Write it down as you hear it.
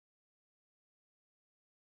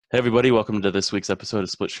Hey everybody, welcome to this week's episode of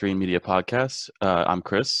Split Screen Media Podcast. I'm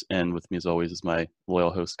Chris, and with me as always is my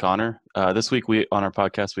loyal host Connor. This week on our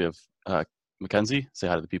podcast we have Mackenzie. Say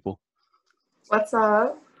hi to the people. What's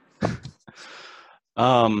up?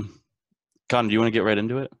 Connor, do you want to get right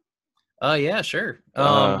into it? Yeah, sure.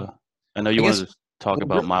 I know you wanted to talk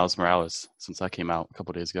about real- Miles Morales since that came out a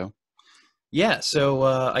couple days ago. Yeah, so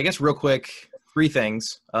I guess real quick, three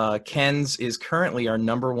things. Ken's is currently our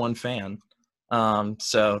number one fan.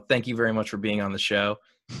 So thank you very much for being on the show.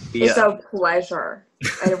 It's a pleasure,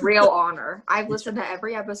 a real honor. I've listened to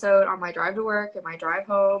every episode on my drive to work and my drive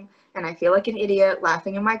home, and I feel like an idiot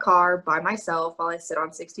laughing in my car by myself while I sit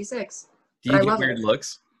on 66. Do you get weird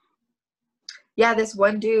looks? Yeah, this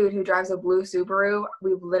one dude who drives a blue Subaru,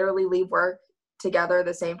 we literally leave work together at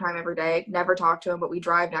the same time every day. Never talk to him, but we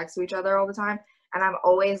drive next to each other all the time. And I'm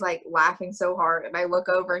always like laughing so hard, and I look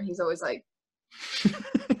over and he's always like,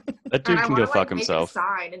 That dude can go fuck himself. Make a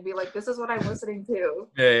sign and be like, "This is what I'm listening to."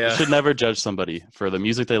 Yeah. You should never judge somebody for the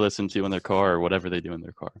music they listen to in their car or whatever they do in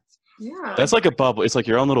their car. Yeah. That's like a bubble. It's like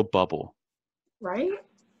your own little bubble. Right?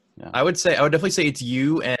 Yeah. I would definitely say it's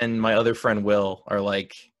you and my other friend Will are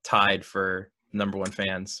like tied for number one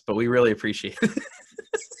fans, but we really appreciate it.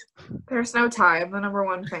 There's no tie. I'm the number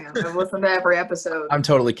one fan. I've listened to every episode. I'm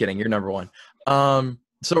totally kidding. You're number one.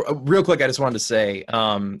 So real quick, I just wanted to say,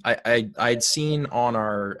 I'd seen on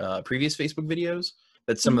our previous Facebook videos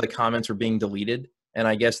that some of the comments were being deleted, and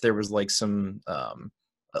I guess there was like some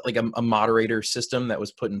like a moderator system that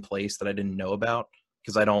was put in place that I didn't know about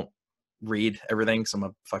because I don't read everything, so I'm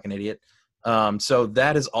a fucking idiot. So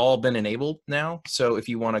that has all been enabled now. So if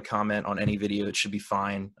you want to comment on any video, it should be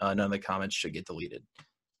fine. None of the comments should get deleted.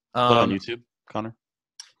 On YouTube, Connor?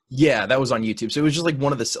 Yeah, that was on YouTube. So it was just like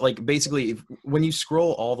one of the, like basically when you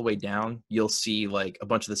scroll all the way down, you'll see like a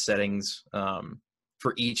bunch of the settings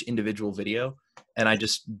for each individual video. And I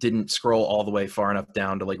just didn't scroll all the way far enough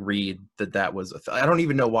down to like read that was, I don't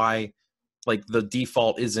even know why like the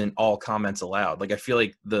default isn't all comments allowed. Like I feel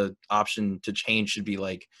like the option to change should be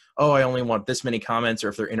like, oh, I only want this many comments, or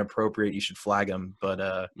if they're inappropriate, you should flag them.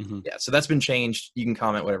 But yeah, so that's been changed. You can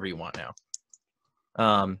comment whatever you want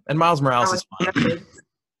now. And Miles Morales is fine.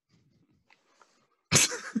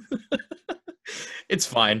 It's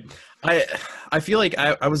fine. I feel like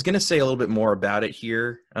I was gonna say a little bit more about it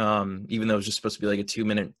here, even though it was just supposed to be like a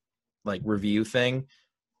 2-minute like review thing.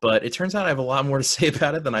 But it turns out I have a lot more to say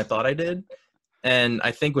about it than I thought I did. And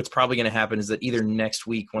I think what's probably gonna happen is that either next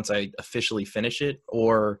week once I officially finish it,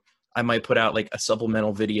 or I might put out like a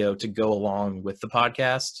supplemental video to go along with the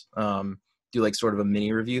podcast. Do like sort of a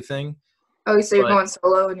mini review thing. Oh, so you're going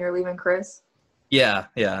solo and you're leaving Chris? Yeah.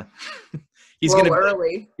 He's gonna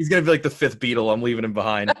be like the fifth Beatle. I'm leaving him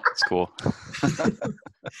behind. That's cool.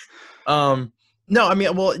 No, I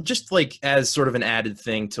mean, well, just like as sort of an added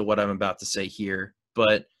thing to what I'm about to say here,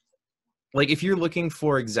 but like if you're looking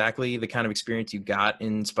for exactly the kind of experience you got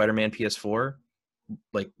in Spider-Man PS4,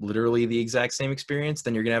 like literally the exact same experience,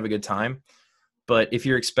 then you're gonna have a good time. But if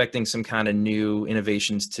you're expecting some kind of new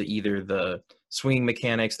innovations to either the swinging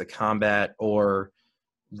mechanics, the combat, or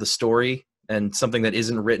the story, and something that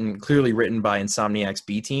isn't clearly written by Insomniac's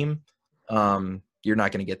B team, you're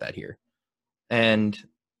not going to get that here. And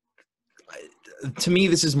to me,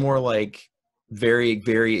 this is more like very,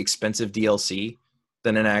 very expensive DLC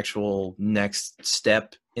than an actual next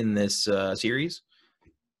step in this series.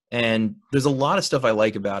 And there's a lot of stuff I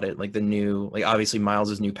like about it, like the new, like obviously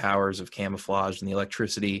Miles's new powers of camouflage and the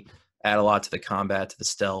electricity add a lot to the combat, to the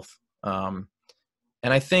stealth. And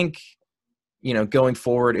I think, you know, going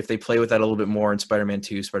forward, if they play with that a little bit more in Spider-Man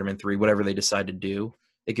 2, Spider-Man 3, whatever they decide to do,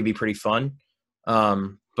 it could be pretty fun.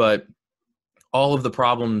 But all of the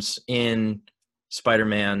problems in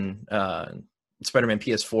Spider-Man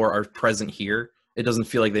PS4 are present here. It doesn't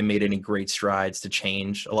feel like they made any great strides to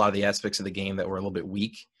change a lot of the aspects of the game that were a little bit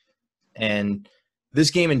weak. And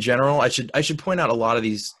this game in general, I should point out a lot of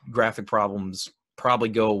these graphic problems probably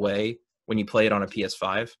go away when you play it on a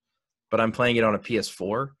PS5, but I'm playing it on a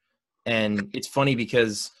PS4. And it's funny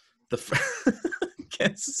because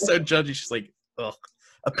it's so judgy. She's like, ugh,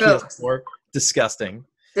 a PS4, disgusting.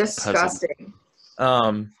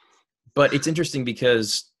 But it's interesting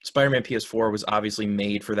because Spider-Man PS4 was obviously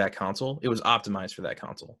made for that console. It was optimized for that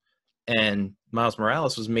console. And Miles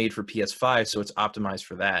Morales was made for PS5, so it's optimized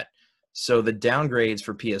for that. So the downgrades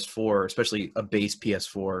for PS4, especially a base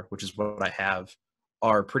PS4, which is what I have,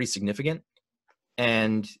 are pretty significant.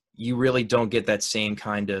 And you really don't get that same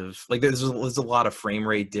kind of, like there's a lot of frame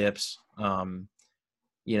rate dips. You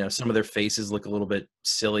know, some of their faces look a little bit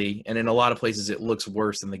silly. And in a lot of places, it looks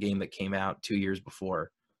worse than the game that came out 2 years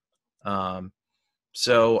before.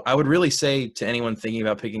 So I would really say to anyone thinking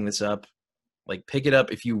about picking this up, like pick it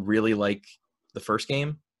up if you really like the first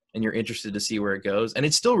game and you're interested to see where it goes. And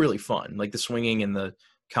it's still really fun. Like the swinging and the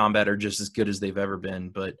combat are just as good as they've ever been,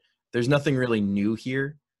 but there's nothing really new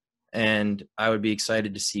here. And I would be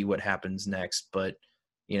excited to see what happens next. But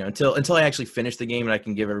until I actually finish the game and I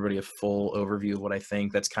can give everybody a full overview of what I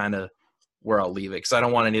think, that's kind of where I'll leave it. Because I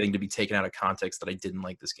don't want anything to be taken out of context that I didn't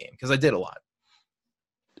like this game, because I did a lot.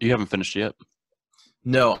 You haven't finished yet?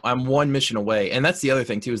 No, I'm one mission away. And that's the other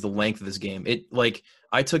thing too, is the length of this game.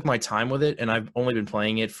 I took my time with it, and I've only been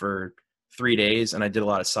playing it for 3 days, and I did a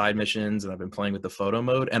lot of side missions, and I've been playing with the photo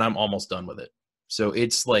mode, and I'm almost done with it. So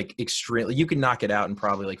it's like extremely, you can knock it out in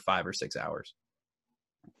probably like 5 or 6 hours.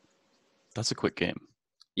 That's a quick game.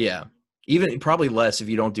 Yeah. Even probably less if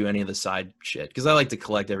you don't do any of the side shit, because I like to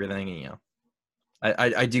collect everything, and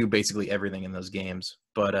I do basically everything in those games.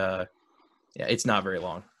 But yeah, it's not very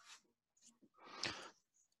long.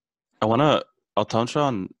 I'll touch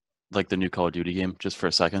on like the new Call of Duty game just for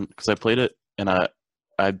a second, because I played it, and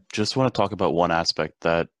I just want to talk about one aspect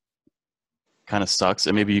that kind of sucks,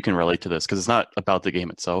 and maybe you can relate to this because it's not about the game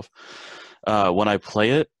itself. When I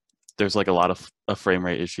play it, there's like a lot of frame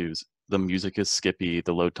rate issues. The music is skippy,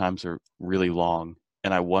 the load times are really long,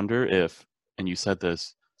 and I wonder if, and you said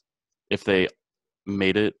this, if they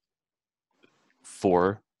made it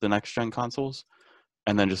for the next gen consoles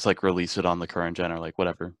and then just like release it on the current gen or like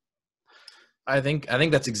whatever. I think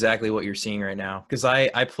that's exactly what you're seeing right now, because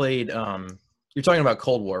I played you're talking about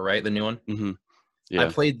Cold War, right? The new one. Mm-hmm. Yeah. I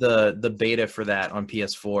played the beta for that on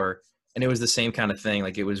PS4, and it was the same kind of thing.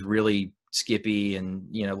 Like it was really skippy and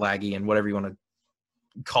laggy and whatever you want to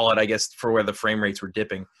call it, I guess, for where the frame rates were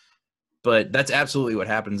dipping. But that's absolutely what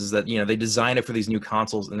happens, is that they design it for these new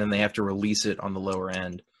consoles, and then they have to release it on the lower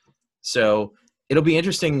end. So it'll be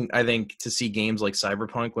interesting, I think, to see games like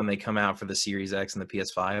Cyberpunk when they come out for the Series X and the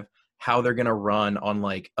PS5, how they're going to run on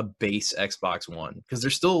like a base Xbox One, because they're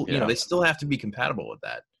still they still have to be compatible with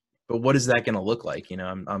that. But what is that going to look like?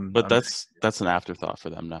 That's an afterthought for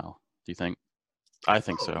them now. Do you think? I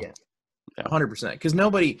think so. Yeah. 100%.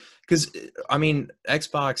 Because I mean,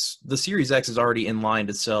 Xbox, the Series X is already in line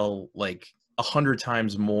to sell like 100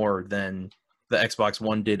 times more than the Xbox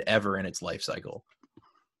One did ever in its life cycle.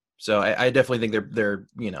 So I definitely think they're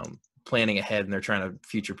planning ahead, and they're trying to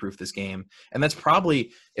future-proof this game. And that's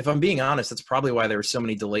probably, if I'm being honest, that's probably why there were so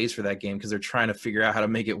many delays for that game, because they're trying to figure out how to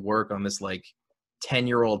make it work on this like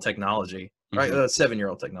 10-year-old technology, right?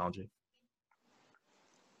 7-year-old technology.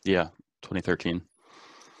 Yeah, 2013.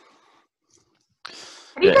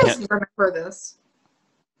 How do you guys remember this?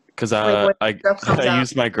 Because I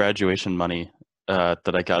used my graduation money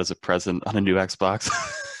that I got as a present on a new Xbox.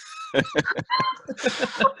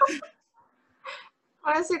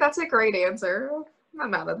 Honestly, that's a great answer. I'm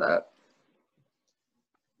not mad at that.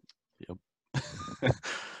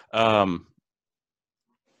 Yep.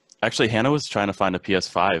 Actually, Hannah was trying to find a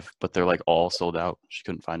PS5, but they're like all sold out. She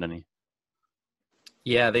couldn't find any.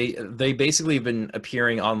 Yeah, they basically have been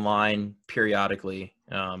appearing online periodically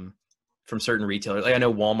from certain retailers. Like I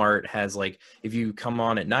know Walmart has, like, if you come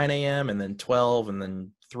on at 9 a.m. and then 12 and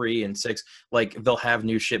then 3 and 6, like they'll have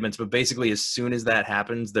new shipments. But basically, as soon as that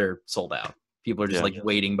happens, they're sold out. People are just like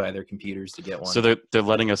waiting by their computers to get one. So they're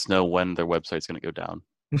letting us know when their website's going to go down.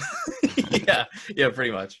 yeah,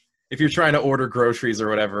 pretty much. If you're trying to order groceries or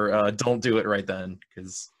whatever, don't do it right then,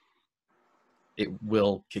 because it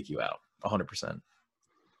will kick you out 100%.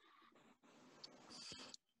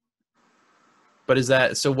 But is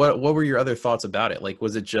that so? What were your other thoughts about it? Like,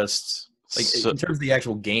 was it just like in terms of the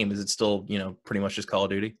actual game? Is it still pretty much just Call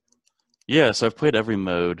of Duty? Yeah, so I've played every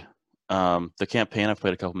mode. The campaign, I've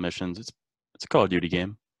played a couple missions. It's a Call of Duty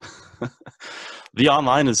game. The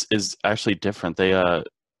online is actually different. They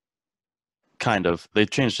they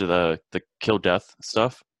changed the kill death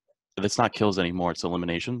stuff. It's not kills anymore. It's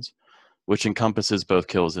eliminations, which encompasses both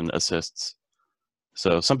kills and assists.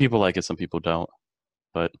 So some people like it, some people don't.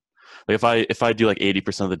 But like if I do like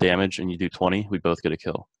 80% of the damage and you do 20, we both get a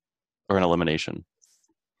kill or an elimination.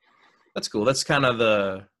 That's cool. That's kind of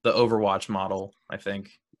the Overwatch model, I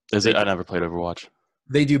think. Is it? I never played Overwatch.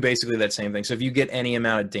 They do basically that same thing. So if you get any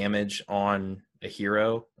amount of damage on a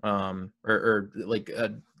hero, or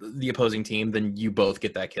the opposing team, then you both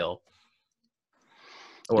get that kill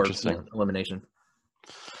or elimination.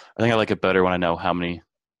 I think I like it better when I know how many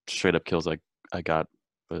straight up kills I got.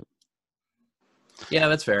 But yeah,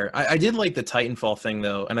 that's fair. I did like the Titanfall thing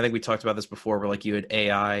though, and I think we talked about this before, where like you had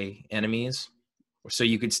AI enemies. So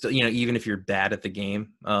you could still, even if you're bad at the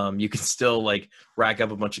game, you can still like rack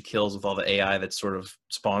up a bunch of kills with all the AI that sort of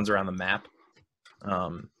spawns around the map.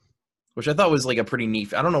 which I thought was like a pretty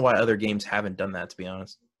neat. I don't know why other games haven't done that, to be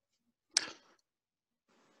honest.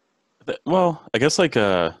 Well, I guess like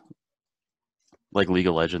League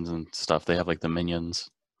of Legends and stuff, they have like the minions.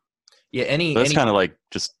 Yeah, That's kind of like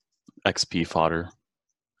just XP fodder.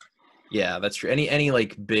 Yeah, that's true. Any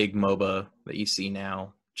like big MOBA that you see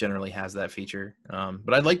now generally has that feature.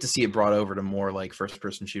 But I'd like to see it brought over to more like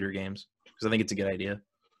first-person shooter games because I think it's a good idea.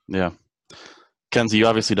 Yeah. Kenzie, you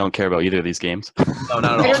obviously don't care about either of these games. No,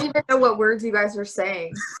 not I at don't all. even know what words you guys are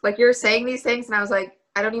saying. Like you're saying these things, and I was like,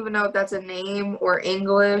 I don't even know if that's a name or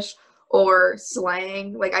English or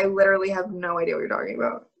slang. Like I literally have no idea what you're talking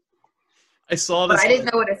about. I saw But this. I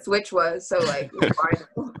didn't know what a Switch was, so like it's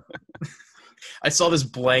fine. I saw this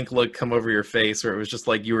blank look come over your face where it was just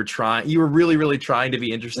like you were really, really trying to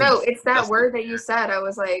be interested. No, it's that word that you said. I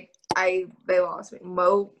was like, they lost me.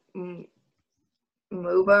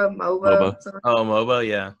 MOBA. Something. Oh, MOBA,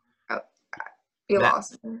 yeah. You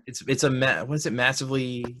lost me. What is it? Massive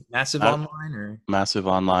online or Massive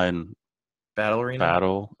online battle arena?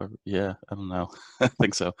 battle? Yeah, I don't know. I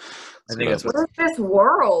think so. I think that's what is this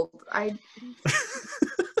world?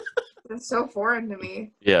 It's so foreign to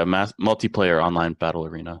me. Yeah, multiplayer online battle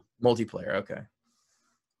arena. Multiplayer, okay.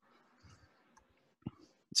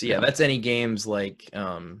 So yeah, that's any games like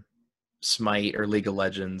Smite or League of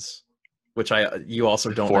Legends, which you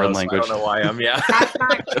also don't Foreign know. language. So I don't know why I'm That's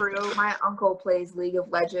not true. My uncle plays League of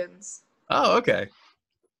Legends. Oh, okay.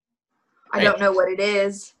 I don't know what it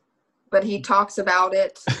is, but he talks about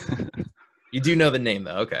it. You do know the name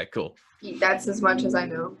though. Okay, cool. That's as much as I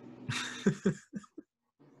know.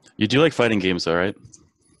 You do like fighting games though, right?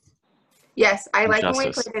 Yes, I like when we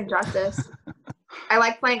Injustice. played Injustice. I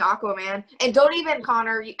like playing Aquaman. And don't even,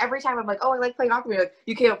 Connor, every time I'm like, oh, I like playing Aquaman, like,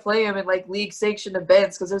 you can't play him in like league sanctioned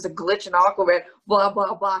events because there's a glitch in Aquaman, blah,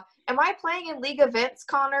 blah, blah. Am I playing in league events,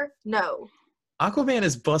 Connor? No. Aquaman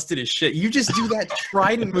is busted as shit. You just do that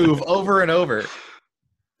trident move over and over.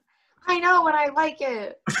 I know, and I like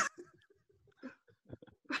it.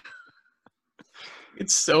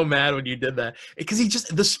 It's so mad when you did that because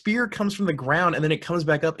the spear comes from the ground and then it comes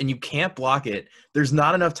back up and you can't block it. There's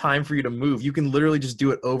not enough time for you to move. You can literally just do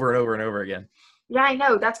it over and over and over again. Yeah, I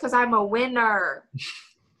know. That's because I'm a winner.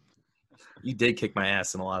 You did kick my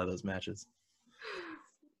ass in a lot of those matches.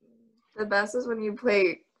 The best is when you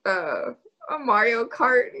play a Mario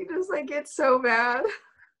Kart. You just like get so mad.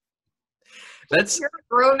 You're a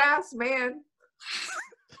grown ass man.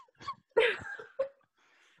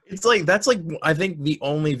 That's like I think the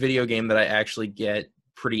only video game that I actually get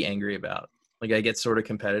pretty angry about. Like I get sort of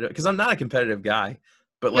competitive because I'm not a competitive guy,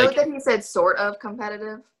 but like Note that he said sort of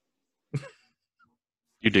competitive.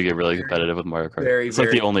 You do get really competitive with Mario Kart. Very, it's like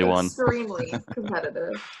very the only one. Extremely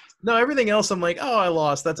competitive. No, everything else I'm like, oh, I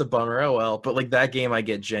lost. That's a bummer. Oh well. But like that game, I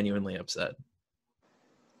get genuinely upset.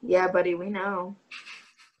 Yeah, buddy, we know.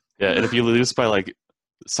 Yeah, and if you lose by like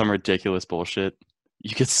some ridiculous bullshit,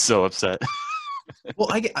 you get so upset. Well,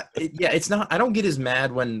 it's not. I don't get as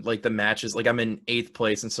mad when like the matches like I'm in 8th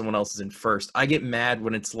place and someone else is in 1st. I get mad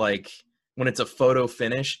when it's a photo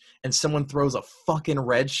finish and someone throws a fucking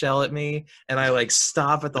red shell at me and I like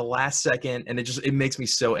stop at the last second and it makes me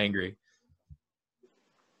so angry.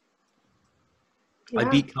 Yeah. I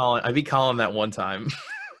beat Colin that one time.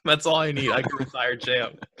 That's all I need. I can retire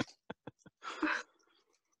champ.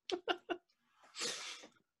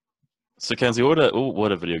 So Kenzie, what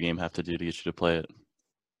would a video game have to do to get you to play it?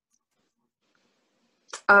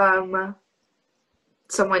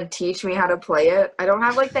 Someone teach me how to play it. I don't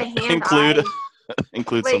have like the include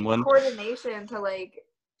like, someone coordination to like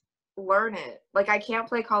learn it. Like I can't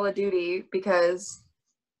play Call of Duty because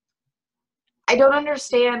I don't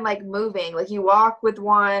understand like moving. Like you walk with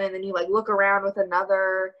one and then you like look around with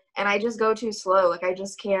another, and I just go too slow. Like I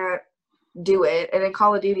just can't do it. And in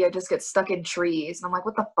Call of Duty I just get stuck in trees and I'm like,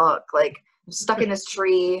 what the fuck? Like I'm stuck in this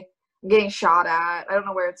tree, I'm getting shot at, I don't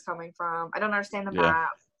know where it's coming from, I don't understand the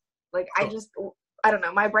map. Like I don't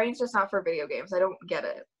know, my brain's just not for video games. I don't get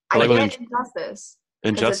it. I get Injustice.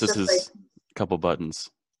 Injustice is like, a couple buttons.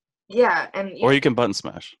 Yeah, and or you can button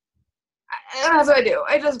smash. That's what I do.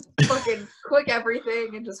 I just fucking click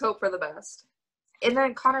everything and just hope for the best. And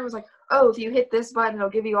then Connor was like, oh, if you hit this button it'll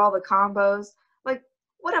give you all the combos. Like,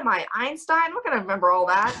 what am I, Einstein? I'm not gonna remember all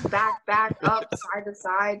that. Back, up, side to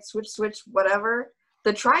side, switch, whatever.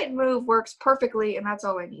 The Trident move works perfectly, and that's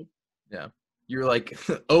all I need. Yeah. You're like,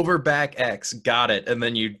 over back X, got it. And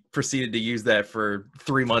then you proceeded to use that for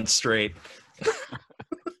 3 months straight.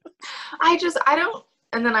 I don't,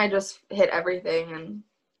 and then I just hit everything, and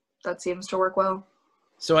that seems to work well.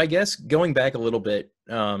 So I guess going back a little bit,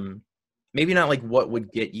 maybe not like what would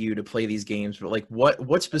get you to play these games, but like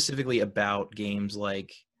what specifically about games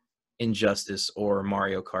like Injustice or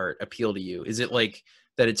Mario Kart appeal to you? Is it like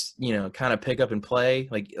that it's, you know, kind of pick up and play,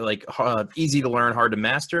 like easy to learn, hard to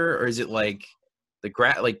master, or is it like the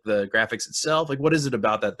graphics itself? Like, what is it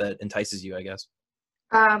about that entices you, I guess?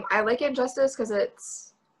 I like Injustice because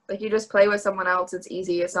it's like you just play with someone else. It's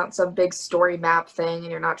easy. It's not some big story map thing,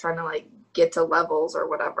 and you're not trying to like get to levels or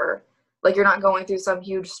whatever. Like you're not going through some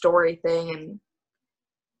huge story thing. And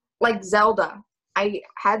like Zelda, I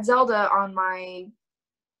had Zelda on my,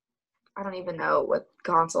 I don't even know what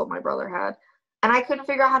console my brother had, and I couldn't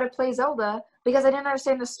figure out how to play Zelda because I didn't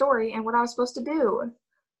understand the story and what I was supposed to do.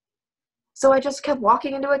 So I just kept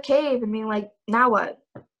walking into a cave and being like, now what?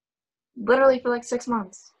 Literally for like 6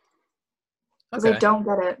 months. Because I don't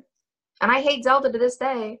get it. And I hate Zelda to this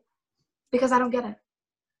day because I don't get it.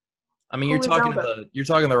 I mean, you're talking to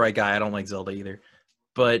the right guy. I don't like Zelda either.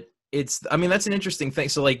 But I mean, that's an interesting thing.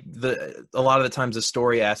 So like a lot of the times the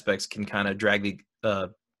story aspects can kind of drag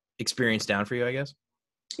the experience down for you, I guess.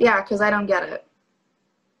 Yeah, because I don't get it.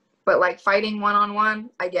 But like fighting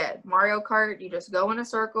one-on-one, I get. Mario Kart, you just go in a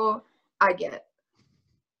circle, I get.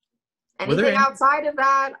 Anything outside of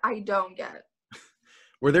that, I don't get.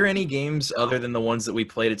 Were there any games other than the ones that we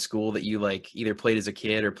played at school that you like either played as a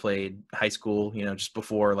kid or played high school, you know, just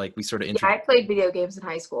before like we sort of I played video games in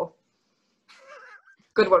high school.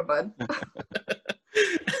 Good one, bud.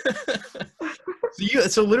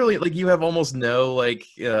 So literally like you have almost no like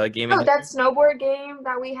gaming. Oh, that snowboard game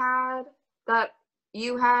that we had, that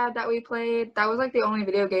you had, that we played, that was like the only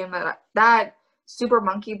video game that Super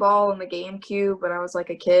Monkey Ball in the GameCube when I was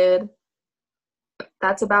like a kid.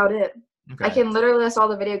 That's about it. Okay. I can literally list all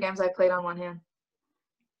the video games I played on one hand.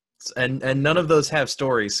 And none of those have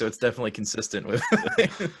stories, so it's definitely consistent with.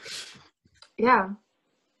 Yeah.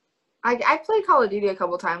 I played Call of Duty a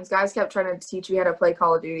couple times. Guys kept trying to teach me how to play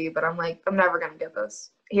Call of Duty, but I'm like, I'm never going to get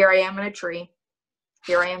this. Here I am in a tree.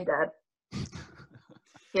 Here I am dead.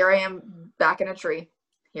 Here I am back in a tree.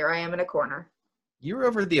 Here I am in a corner. You were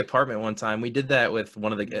over at the apartment one time. We did that with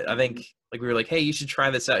one of the, I think, like we were like, hey, you should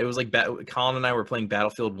try this out. It was like Colin and I were playing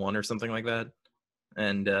Battlefield 1 or something like that.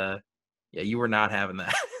 And yeah, you were not having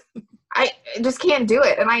that. I just can't do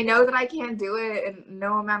it. And I know that I can't do it. And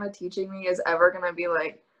no amount of teaching me is ever going to be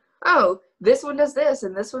like, oh, this one does this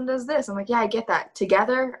and this one does this. I'm like, yeah, I get that.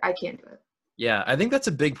 Together, I can't do it. Yeah, I think that's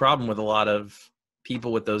a big problem with a lot of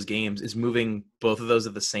people with those games is moving both of those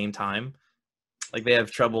at the same time. Like they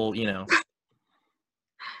have trouble, you know.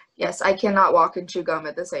 Yes, I cannot walk and chew gum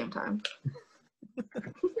at the same time.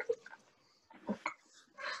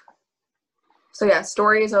 So yeah,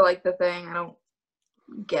 stories are like the thing I don't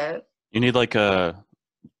get. You need like a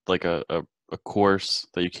course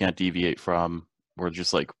that you can't deviate from, or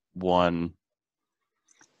just like one.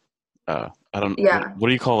 I don't. Yeah. What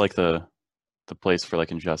do you call like the place for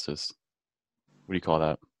like Injustice? What do you call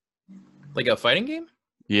that? Like a fighting game?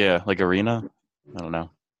 Yeah, like arena. I don't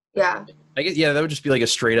know. Yeah. I guess that would just be like a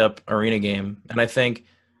straight up arena game, and I think.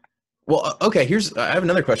 Well, okay. I have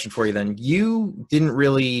another question for you. Then you didn't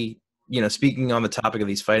really, you know, speaking on the topic of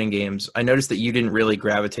these fighting games, I noticed that you didn't really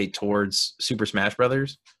gravitate towards Super Smash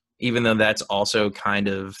Brothers, even though that's also kind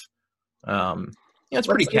of, it's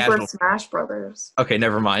pretty casual. Super Smash Brothers. Okay,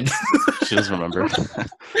 never mind. She doesn't remember.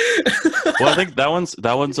 Well, I think that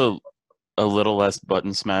one's a little less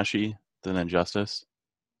button smashy than Injustice.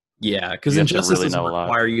 Yeah, because Injustice doesn't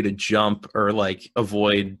require you to jump or like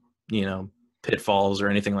avoid, you know, pitfalls or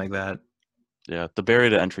anything like that. Yeah, the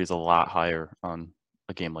barrier to entry is a lot higher on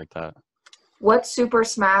a game like that. What's Super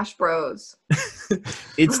Smash Bros?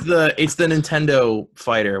 It's the Nintendo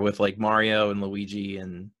fighter with like Mario and Luigi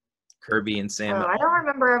and Kirby and Samus. Oh, I don't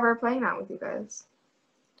remember ever playing that with you guys.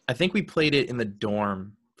 I think we played it in the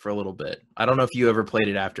dorm for a little bit. I don't know if you ever played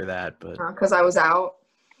it after that, but because I was out.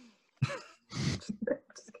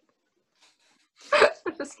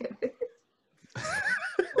 Just kidding.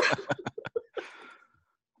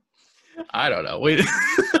 I don't know. Wait.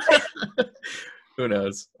 Who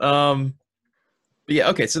knows? But yeah,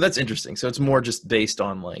 okay, so that's interesting. So it's more just based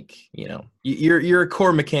on like, you know, you're a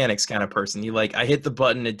core mechanics kind of person. You like, I hit the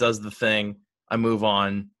button, it does the thing, I move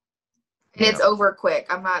on. And it's over quick.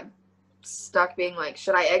 I'm not stuck being like,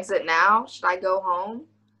 should I exit now? Should I go home?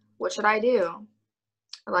 What should I do?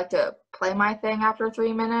 I like to play my thing after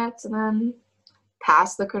 3 minutes and then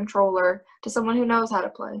pass the controller to someone who knows how to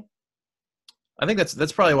play. I think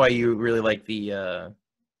that's probably why you really like the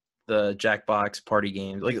Jackbox party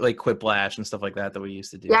games, like Quiplash and stuff like that we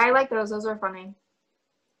used to do. Yeah, I like those. Those are funny.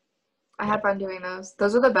 I had fun doing those.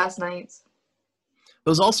 Those are the best nights.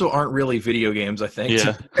 Those also aren't really video games, I think.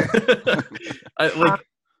 Yeah. I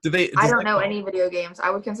don't know any video games.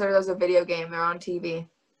 I would consider those a video game. They're on TV.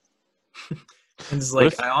 And it's What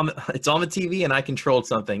like if- it's on the TV and I controlled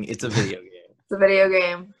something. It's a video game. It's a video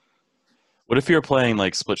game. What if you're playing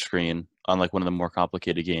like split screen on like one of the more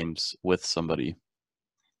complicated games with somebody?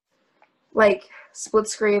 Like split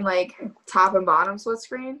screen, like top and bottom split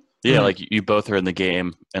screen. Yeah, Mhm. like you both are in the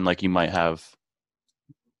game, and like you might have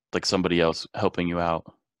like somebody else helping you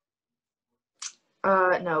out.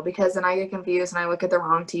 No, because then I get confused and I look at the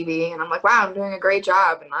wrong TV and I'm like, wow, I'm doing a great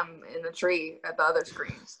job, and I'm in the tree at the other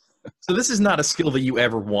screens. So this is not a skill that you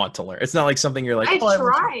ever want to learn. It's not like something you're like, I oh, I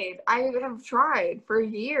want to- tried. I have tried for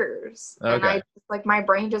years, and Okay. my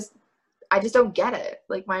brain I just don't get it.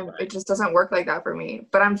 Like it just doesn't work like that for me.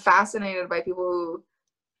 But I'm fascinated by people who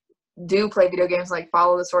do play video games, like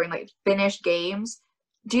follow the story and like finish games.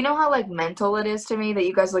 Do you know how like mental it is to me that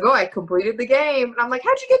you guys are like, oh, I completed the game, and I'm like,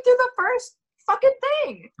 how'd you get through the first fucking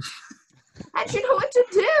thing? How'd you know what to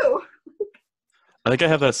do? I think I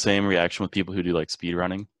have that same reaction with people who do like speed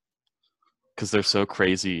running, because they're so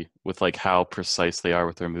crazy with like how precise they are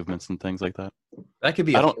with their movements and things like that. That could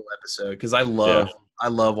be I a don't- whole episode because I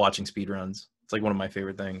love watching speedruns. It's like one of my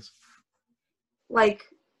favorite things. Like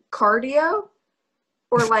cardio,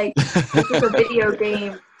 or like this is a video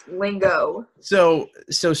game lingo. So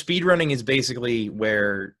speedrunning is basically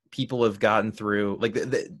where people have gotten through, like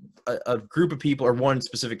a group of people or one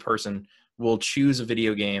specific person will choose a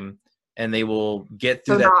video game and they will get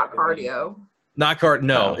through So that. not video game. cardio. Not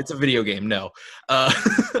No, No. it's a video game. No,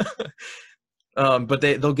 but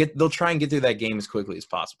they'll try and get through that game as quickly as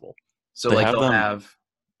possible. So They like have they'll them- have.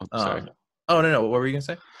 Oh, sorry. Oh no! What were you gonna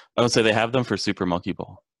say? I would say they have them for Super Monkey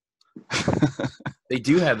Ball. They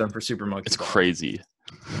do have them for Super Monkey It's Ball. crazy.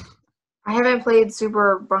 I haven't played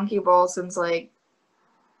Super Monkey Ball since like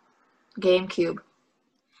GameCube.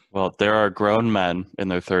 Well, there are grown men in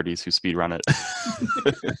their 30s who speed run it.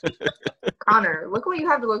 Connor, look what you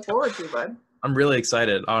have to look forward to, bud. I'm really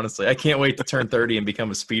excited. Honestly, I can't wait to turn 30 and become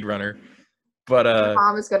a speedrunner. But Your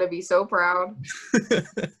mom is gonna be so proud.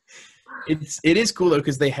 it is cool though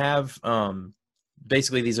because they have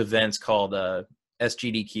basically these events called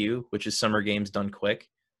SGDQ, which is Summer Games Done Quick,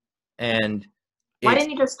 and Why it's-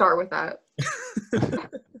 didn't you just start with that?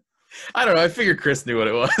 I don't know. I figured Chris knew what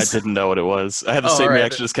it was. I didn't know what it was. I had the Oh, same alright.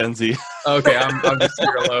 reaction as Kenzie. Okay, I'm just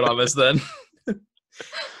super alone on this then.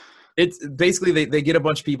 It's basically they get a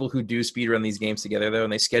bunch of people who do speedrun these games together though,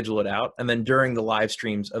 and they schedule it out. And then during the live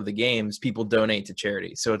streams of the games, people donate to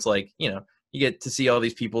charity. So it's like, you get to see all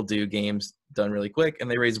these people do games done really quick, and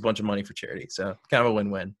they raise a bunch of money for charity. So kind of a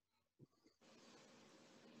win-win.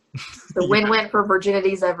 The win-win for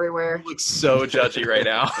virginities everywhere. You look so judgy right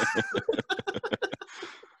now.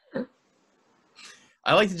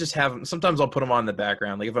 I like to just have them. Sometimes I'll put them on in the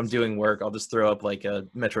background. Like if I'm doing work, I'll just throw up like a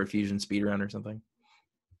Metroid Fusion speedrun or something.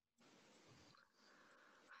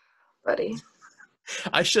 Buddy.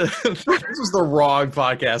 I should. This was the wrong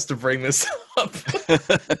podcast to bring this up.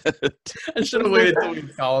 I should have waited till we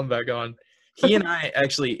had Colin back on. He and I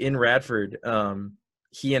actually in Radford.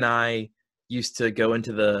 He and I used to go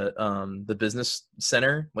into the business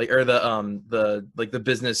center, the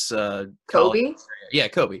business. college. Kobe? Yeah,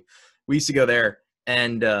 Kobe. We used to go there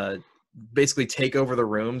and basically take over the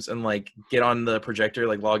rooms and like get on the projector,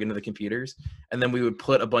 like log into the computers, and then we would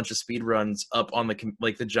put a bunch of speed runs up on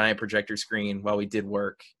the giant projector screen while we did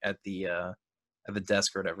work at the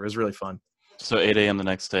desk or whatever. It was really fun. So 8 a.m. the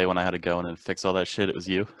next day when I had to go in and fix all that shit, it was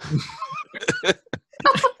you.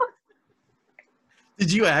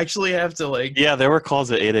 Did you actually have to like? Yeah, there were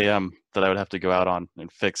calls at 8 a.m. that I would have to go out on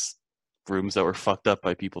and fix rooms that were fucked up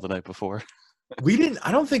by people the night before. We didn't.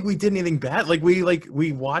 I don't think we did anything bad.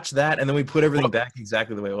 We watched that and then we put everything back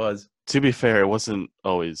exactly the way it was. To be fair, it wasn't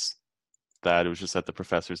always that. It was just that the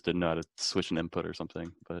professors didn't know how to switch an input or something.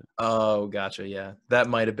 But Oh, gotcha. Yeah, that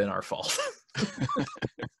might have been our fault.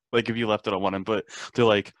 like if you left it on one input, they're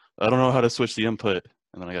like, I don't know how to switch the input.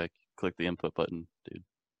 And then I gotta click the input button, dude.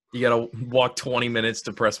 You gotta walk 20 minutes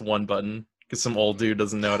to press one button because some old dude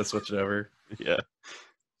doesn't know how to switch it over. Yeah.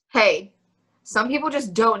 Hey, some people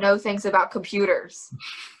just don't know things about computers.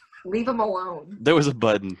 Leave them alone. There was a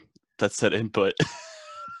button that said input.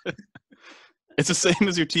 It's the same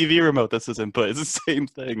as your TV remote that says input. It's the same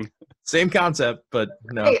thing. Same concept, but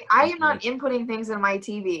no. Hey, I am not inputting things in my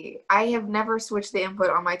TV. I have never switched the input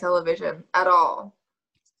on my television at all.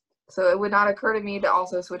 So it would not occur to me to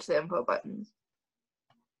also switch the input buttons.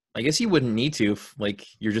 I guess you wouldn't need to if, like,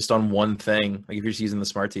 you're just on one thing. Like, if you're just using the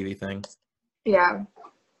smart TV thing. Yeah.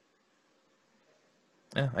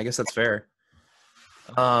 Yeah, I guess that's fair.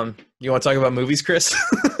 You want to talk about movies, Chris?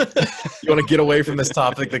 You want to get away from this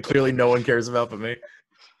topic that clearly no one cares about but me?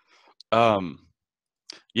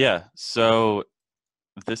 Yeah, so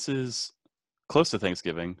this is close to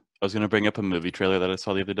Thanksgiving. I was going to bring up a movie trailer that I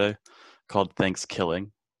saw the other day called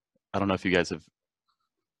Thanksgiving. I don't know if you guys have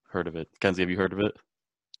heard of it. Kenzie, have you heard of it?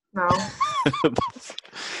 No.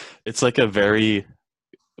 It's like a very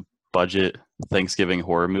budget Thanksgiving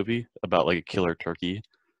horror movie about like a killer turkey.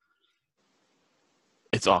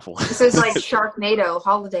 It's awful. This is like Sharknado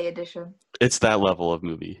Holiday Edition. It's that level of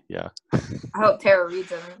movie, yeah. I hope Tara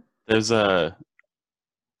Reid's in it. There's a,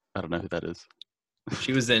 I don't know who that is.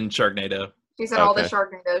 She was in Sharknado. She's in all the Okay.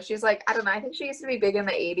 Sharknado. She's like, I don't know, I think she used to be big in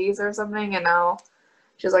the 80s or something, and now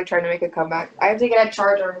she's like trying to make a comeback. I have to get a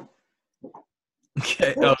charger.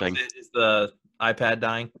 Okay. Oh, Oh, dang. is the iPad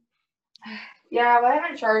dying? Yeah, but I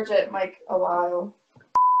haven't charged it in like a while.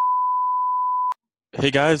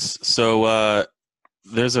 Hey guys, so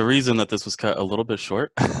there's a reason that this was cut a little bit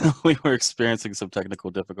short. We were experiencing some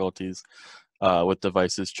technical difficulties with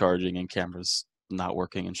devices charging and cameras not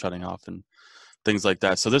working and shutting off and things like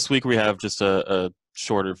that. So this week we have just a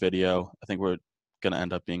shorter video. I think we're going to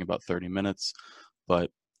end up being about 30 minutes, but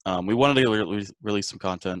we wanted to release some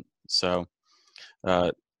content. So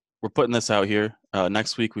we're putting this out here.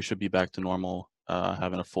 Next week we should be back to normal,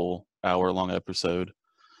 having a full hour-long episode.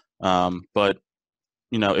 But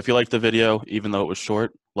you know, if you liked the video, even though it was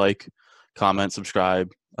short, like, comment,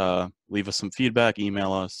 subscribe, leave us some feedback,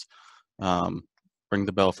 email us, ring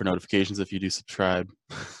the bell for notifications if you do subscribe.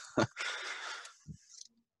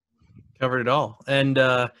 Covered it all. And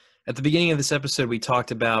at the beginning of this episode, we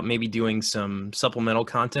talked about maybe doing some supplemental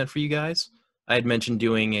content for you guys. I had mentioned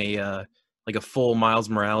doing a like a full Miles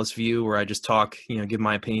Morales view where I just talk, give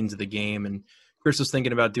my opinions of the game. And Chris was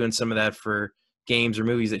thinking about doing some of that for games or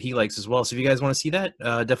movies that he likes as well. So if you guys want to see that,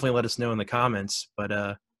 definitely let us know in the comments. But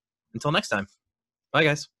until next time, bye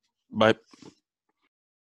guys. Bye.